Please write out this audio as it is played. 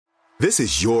This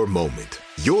is your moment,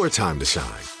 your time to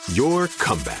shine, your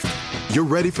comeback. You're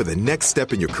ready for the next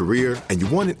step in your career, and you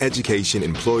want an education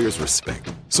employers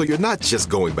respect. So you're not just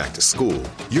going back to school,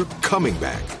 you're coming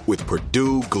back with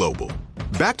Purdue Global.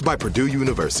 Backed by Purdue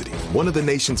University, one of the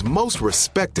nation's most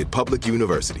respected public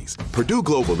universities, Purdue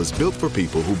Global is built for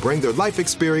people who bring their life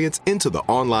experience into the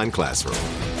online classroom.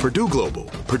 Purdue Global,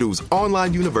 Purdue's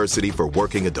online university for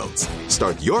working adults.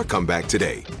 Start your comeback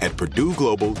today at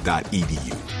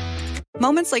purdueglobal.edu.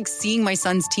 Moments like seeing my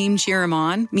son's team cheer him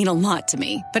on mean a lot to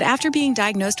me. But after being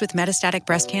diagnosed with metastatic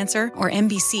breast cancer, or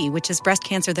MBC, which is breast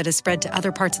cancer that has spread to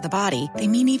other parts of the body, they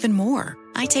mean even more.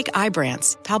 I take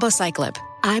Ibrance, palbociclib.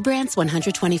 Ibrance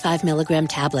 125 milligram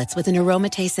tablets with an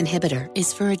aromatase inhibitor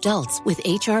is for adults with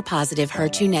HR-positive,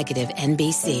 HER2-negative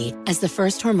NBC as the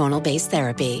first hormonal-based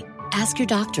therapy. Ask your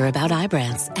doctor about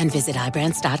Ibrance and visit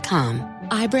Ibrance.com.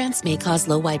 Ibrance may cause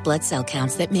low white blood cell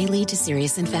counts that may lead to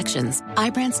serious infections.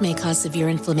 Ibrance may cause severe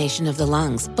inflammation of the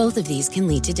lungs. Both of these can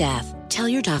lead to death. Tell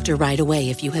your doctor right away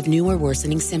if you have new or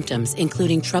worsening symptoms,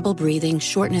 including trouble breathing,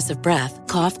 shortness of breath,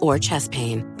 cough, or chest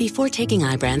pain. Before taking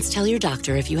Ibrance, tell your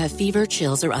doctor if you have fever,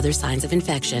 chills, or other signs of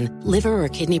infection, liver or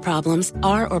kidney problems,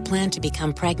 are or plan to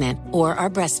become pregnant, or are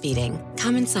breastfeeding.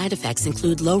 Common side effects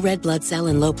include low red blood cell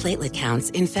and low platelet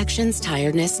counts, infections,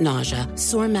 tiredness, nausea,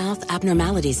 sore mouth,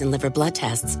 abnormalities in liver blood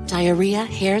tests, diarrhea,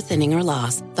 hair thinning or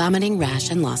loss, vomiting, rash,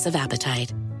 and loss of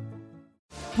appetite.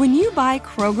 When you buy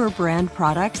Kroger brand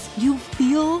products, you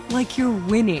feel like you're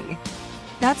winning.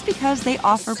 That's because they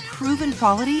offer proven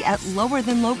quality at lower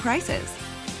than low prices.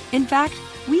 In fact,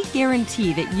 we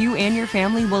guarantee that you and your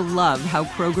family will love how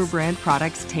Kroger brand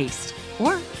products taste,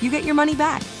 or you get your money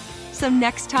back. So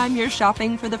next time you're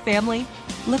shopping for the family,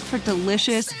 look for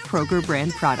delicious Kroger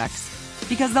brand products,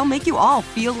 because they'll make you all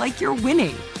feel like you're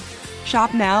winning.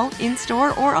 Shop now,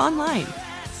 in-store, or online.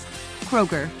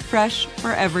 Kroger, fresh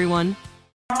for everyone.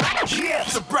 Yeah,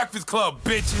 it's the Breakfast Club,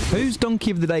 bitches. Who's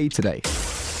Donkey of the Day today?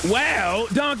 Well,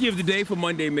 Donkey of the Day for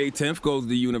Monday, May 10th goes to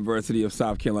the University of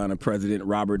South Carolina President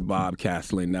Robert Bob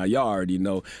Caslen. Now, y'all already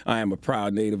know I am a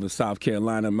proud native of South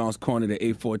Carolina. Mounts Corner, the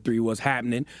 843, what's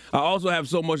happening. I also have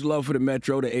so much love for the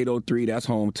Metro, the 803, that's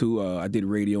home too. I did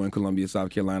radio in Columbia,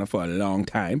 South Carolina for a long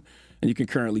time. And you can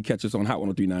currently catch us on Hot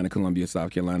 103.9 in Columbia,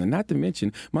 South Carolina. Not to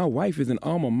mention, my wife is an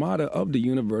alma mater of the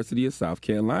University of South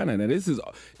Carolina. Now, this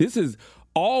is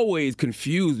always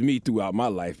confused me throughout my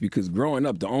life because growing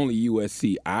up, the only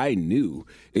USC I knew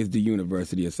is the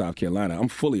University of South Carolina. I'm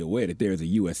fully aware that there is a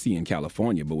USC in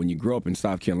California, but when you grow up in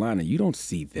South Carolina, you don't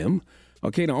see them.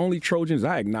 Okay, the only Trojans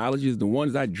I acknowledge is the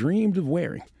ones I dreamed of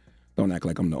wearing. Don't act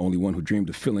like I'm the only one who dreamed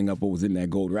of filling up what was in that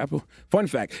gold wrapper. Fun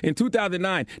fact, in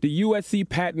 2009, the USC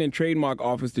Patent and Trademark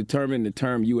Office determined the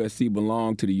term USC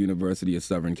belonged to the University of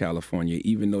Southern California,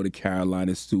 even though the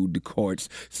Carolinas sued the courts,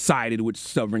 sided with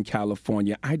Southern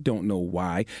California. I don't know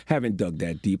why. Haven't dug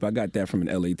that deep. I got that from an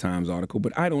LA Times article,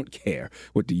 but I don't care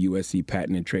what the USC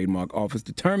Patent and Trademark Office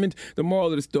determined. The moral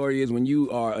of the story is when you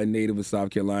are a native of South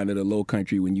Carolina, the low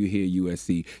country, when you hear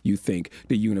USC, you think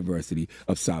the University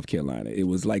of South Carolina. It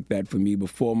was like that for me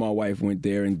before my wife went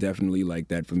there, and definitely like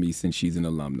that for me since she's an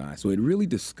alumni. So it really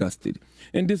disgusted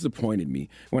and disappointed me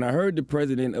when I heard the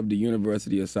president of the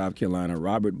University of South Carolina,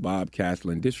 Robert Bob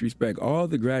Caslen, disrespect all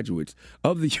the graduates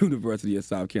of the University of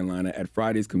South Carolina at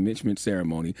Friday's commencement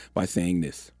ceremony by saying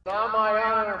this. Now my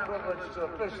honor and privilege to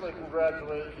officially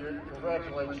congratulate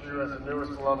you as the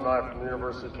newest alumni from the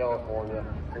University of California.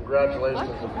 Congratulations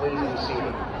and please be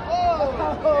seated.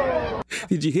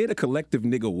 Did you hear the collective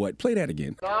nigga what? Play that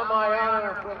again. Now my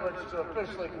honor and privilege to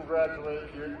officially congratulate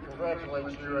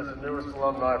you as the newest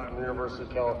alumni from the University of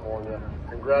California.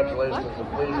 Congratulations and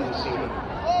please be seated.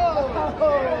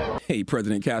 Hey,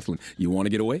 President Caslen, you want to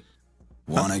get away?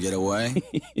 Want to get away?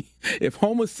 If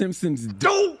Homer Simpson's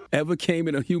dope ever came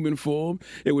in a human form,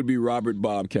 it would be Robert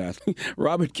Bob Caslen.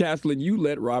 Robert Caslen, you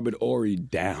let Robert Horry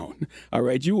down. All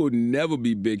right, you will never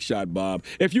be Big Shot Bob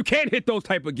if you can't hit those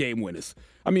type of game winners.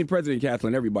 I mean, President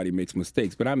Caslen, everybody makes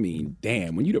mistakes, but I mean,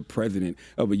 damn, when you're the president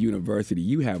of a university,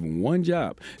 you have one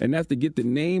job, and that's to get the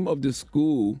name of the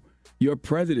school you're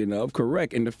president of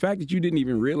correct. And the fact that you didn't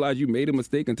even realize you made a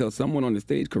mistake until someone on the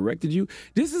stage corrected you,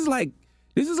 this is like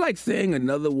saying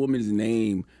another woman's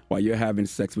name while you're having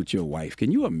sex with your wife.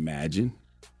 Can you imagine?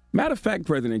 Matter of fact,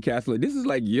 President Caslen, this is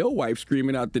like your wife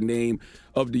screaming out the name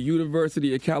of the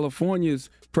University of California's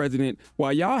president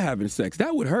while y'all having sex.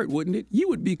 That would hurt, wouldn't it? You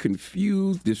would be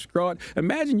confused, distraught.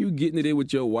 Imagine you getting it in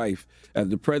with your wife as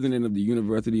the president of the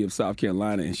University of South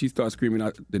Carolina, and she starts screaming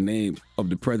out the name of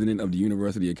the president of the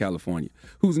University of California,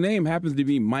 whose name happens to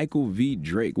be Michael V.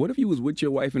 Drake. What if you was with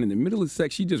your wife and in the middle of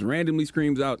sex, she just randomly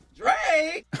screams out, Drake!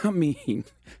 away. I mean,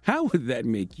 how would that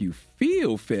make you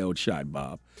feel, failed shot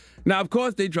Bob? Now, of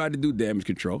course, they tried to do damage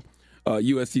control.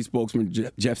 USC spokesman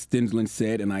Jeff Stinsland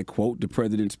said, and I quote, "The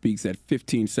president speaks at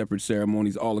 15 separate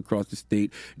ceremonies all across the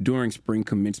state during spring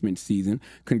commencement season,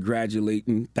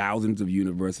 congratulating thousands of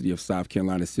University of South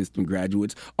Carolina system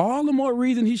graduates. All the more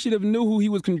reason he should have knew who he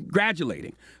was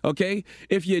congratulating, okay?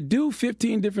 If you do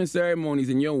 15 different ceremonies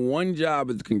and your one job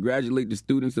is to congratulate the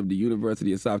students of the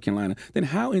University of South Carolina, then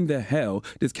how in the hell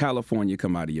does California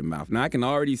come out of your mouth?" Now, I can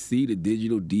already see the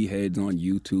digital D-heads on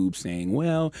YouTube saying,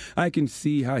 well, I can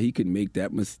see how he could make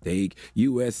that mistake.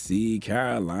 USC,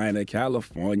 Carolina,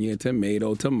 California,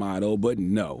 tomato, but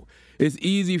no. It's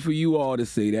easy for you all to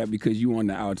say that because you on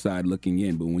the outside looking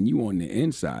in, but when you on the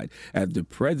inside, as the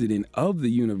president of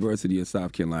the University of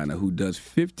South Carolina, who does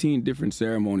 15 different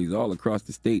ceremonies all across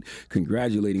the state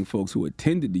congratulating folks who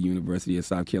attended the University of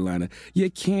South Carolina,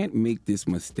 you can't make this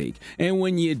mistake. And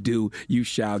when you do, you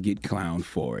shall get clowned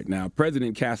for it. Now,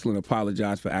 President Castleton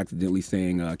apologized for accidentally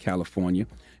saying California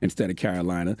instead of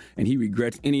Carolina, and he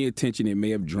regrets any attention it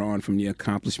may have drawn from the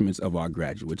accomplishments of our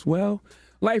graduates. Well,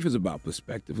 life is about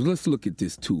perspective. Let's look at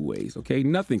this two ways, okay?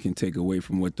 Nothing can take away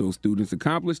from what those students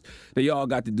accomplished. They all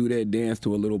got to do their dance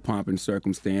to a little pomp and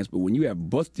circumstance, but when you have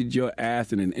busted your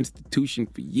ass in an institution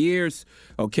for years,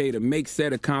 okay, to make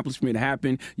said accomplishment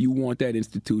happen, you want that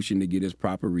institution to get its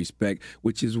proper respect,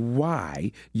 which is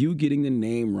why you getting the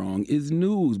name wrong is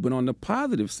news. But on the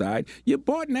positive side, you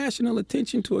brought national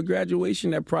attention to a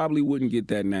graduation that probably wouldn't get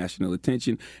that national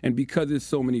attention, and because there's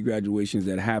so many graduations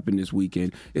that happen this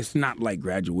weekend, it's not like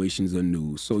graduations are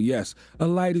news. So yes, a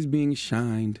light is being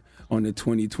shined on the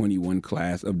 2021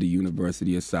 class of the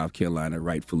University of South Carolina,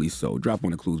 rightfully so. Drop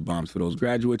on the clues bombs for those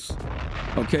graduates,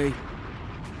 okay?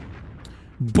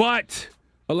 But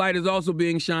a light is also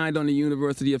being shined on the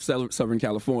University of Southern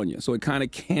California. So it kind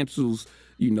of cancels,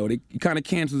 it kind of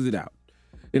cancels it out.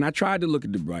 And I tried to look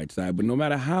at the bright side, but no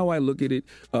matter how I look at it,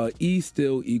 E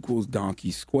still equals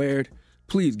donkey squared.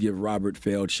 Please give Robert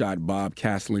failed shot Bob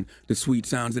Castleton the sweet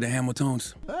sounds of the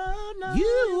Hamiltons.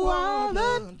 You are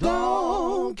the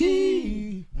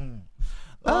donkey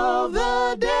of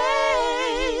the day.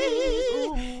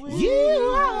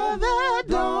 You are the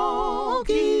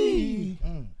donkey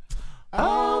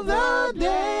of the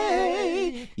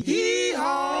day.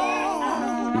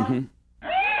 Yeehaw.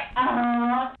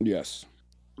 Yes.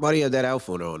 Why do you have that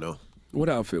outfit on, though? What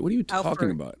outfit? What are you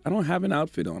talking about? I don't have an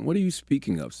outfit on. What are you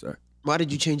speaking of, sir? Why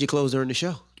did you change your clothes during the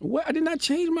show? What? I did not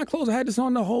change my clothes. I had this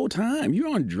on the whole time. You're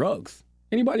on drugs.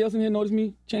 Anybody else in here notice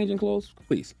me changing clothes?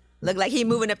 Please. Look like he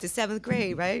moving up to 7th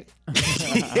grade, right? Well,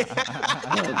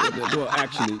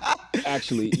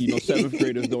 actually, 7th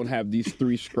graders don't have these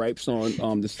 3 stripes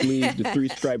on the sleeve. The 3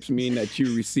 stripes mean that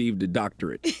you received a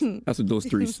doctorate. That's what those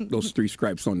three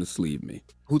stripes on the sleeve mean.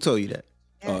 Who told you that?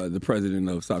 The president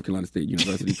of South Carolina State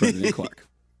University, President Clark.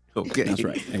 Okay. That's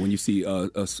right. And when you see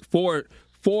four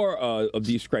of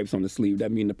these stripes on the sleeve,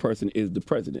 that means the person is the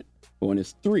president. But when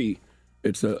it's 3,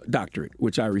 it's a doctorate,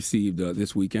 which I received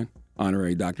this weekend,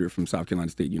 honorary doctorate from South Carolina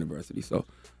State University. So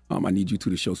I need you two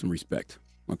to show some respect,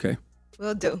 okay?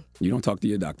 Will do. You don't talk to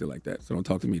your doctor like that, so don't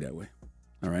talk to me that way.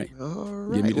 All right? All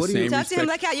right. Give me the same talk to him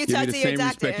like how you talk to your doctor. Give me the same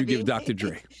respect you give Dr.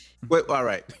 Dre. Wait, all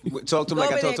right. Talk to him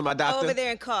like I talk to my doctor. Go over there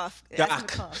and cough.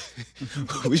 Doc.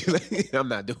 I'm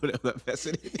not doing it. I'm not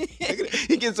messing it.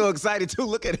 He gets so excited, too.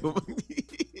 Look at him.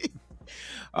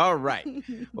 All right.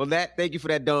 Well, thank you for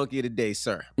that donkey of the day,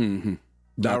 sir. Mm-hmm.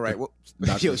 Doctor. All right. Well,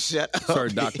 doctor. Yo, shut up. Sir,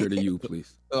 doctor to you,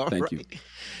 please.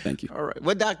 Thank you. All right.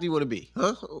 What doctor do you want to be?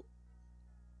 Huh?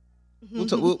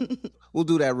 We'll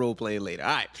do that role playing later.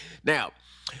 All right. Now,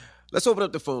 let's open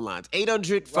up the phone lines.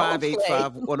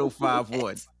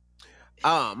 800-585-1051.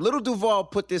 Little Duval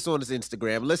put this on his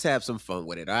Instagram. Let's have some fun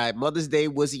with it. All right. Mother's Day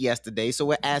was yesterday, so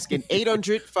we're asking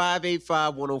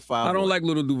 800-585-1051. I don't like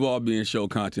Little Duval being show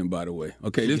content, by the way.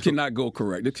 Okay, this cannot go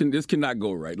correct. This cannot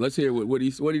go right. Let's hear what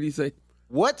did he say?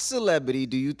 What celebrity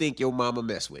do you think your mama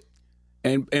mess with?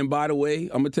 And by the way,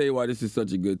 I'm gonna tell you why this is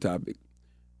such a good topic.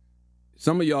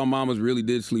 Some of y'all mamas really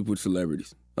did sleep with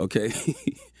celebrities, okay?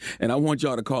 And I want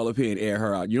y'all to call up here and air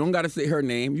her out. You don't got to say her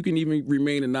name. You can even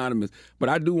remain anonymous. But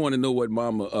I do want to know what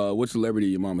celebrity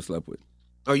your mama slept with.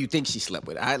 Oh, you think she slept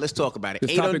with? All right, let's talk about it.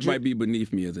 This topic might be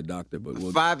beneath me as a doctor, but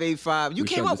 585. You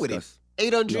came up with it.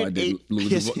 800. No,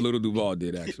 Little Duval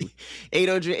did, actually.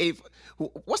 800.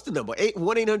 What's the number?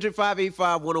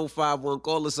 1-800-585-1051.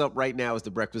 Call us up right now. It's The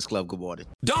Breakfast Club. Good morning.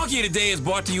 Donkey Today is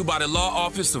brought to you by the law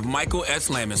office of Michael S.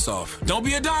 Lamonsoff. Don't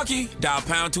be a donkey. Dial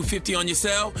pound 250 on your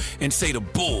cell and say the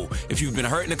bull if you've been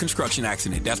hurt in a construction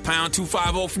accident. That's pound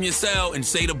 250 from your cell and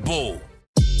say the bull.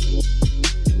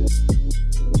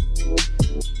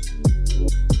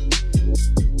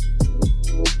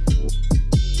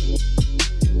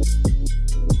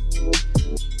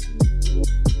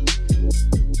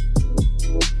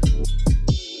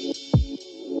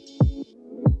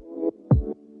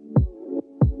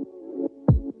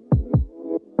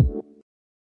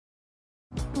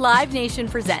 Live Nation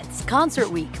presents Concert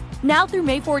Week. Now through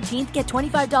May 14th, get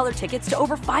 $25 tickets to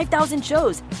over 5,000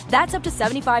 shows. That's up to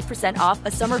 75% off a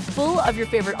summer full of your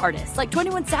favorite artists like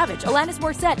 21 Savage, Alanis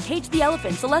Morissette, Cage the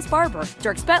Elephant, Celeste Barber,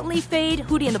 Dierks Bentley, Fade,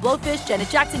 Hootie and the Blowfish, Janet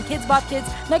Jackson, Kids Bop Kids,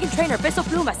 Meghan Trainor, Peso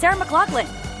Pluma, Sarah McLachlan.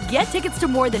 Get tickets to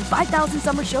more than 5,000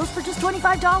 summer shows for just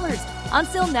 $25. On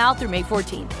sale now through May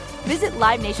 14th. Visit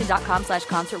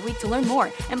LiveNation.com/Concert Week to learn more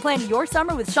and plan your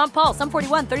summer with Sean Paul, Sum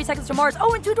 41, 30 Seconds to Mars,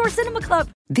 and Two Door Cinema Club.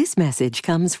 This message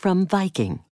comes from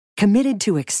Viking, committed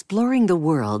to exploring the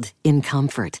world in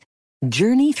comfort.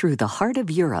 Journey through the heart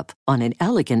of Europe on an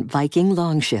elegant Viking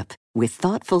longship with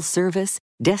thoughtful service,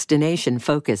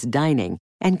 destination-focused dining,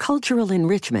 and cultural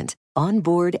enrichment on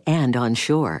board and on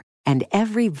shore. And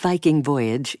every Viking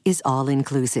voyage is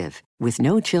all-inclusive, with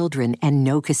no children and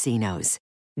no casinos.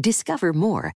 Discover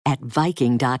more at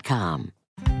Viking.com.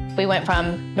 We went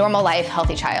from normal life,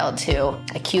 healthy child to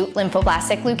acute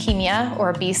lymphoblastic leukemia,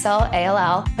 or B-cell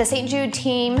ALL. The St. Jude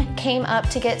team came up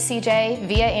to get CJ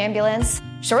via ambulance.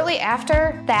 Shortly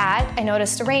after that, I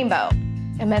noticed a rainbow.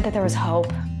 It meant that there was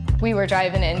hope. We were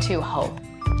driving into hope.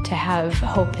 To have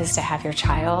hope is to have your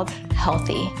child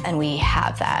healthy, and we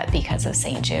have that because of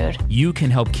St. Jude. You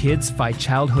can help kids fight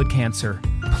childhood cancer.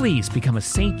 Please become a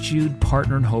St. Jude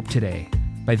Partner in Hope today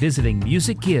by visiting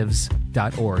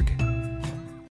musicgives.org.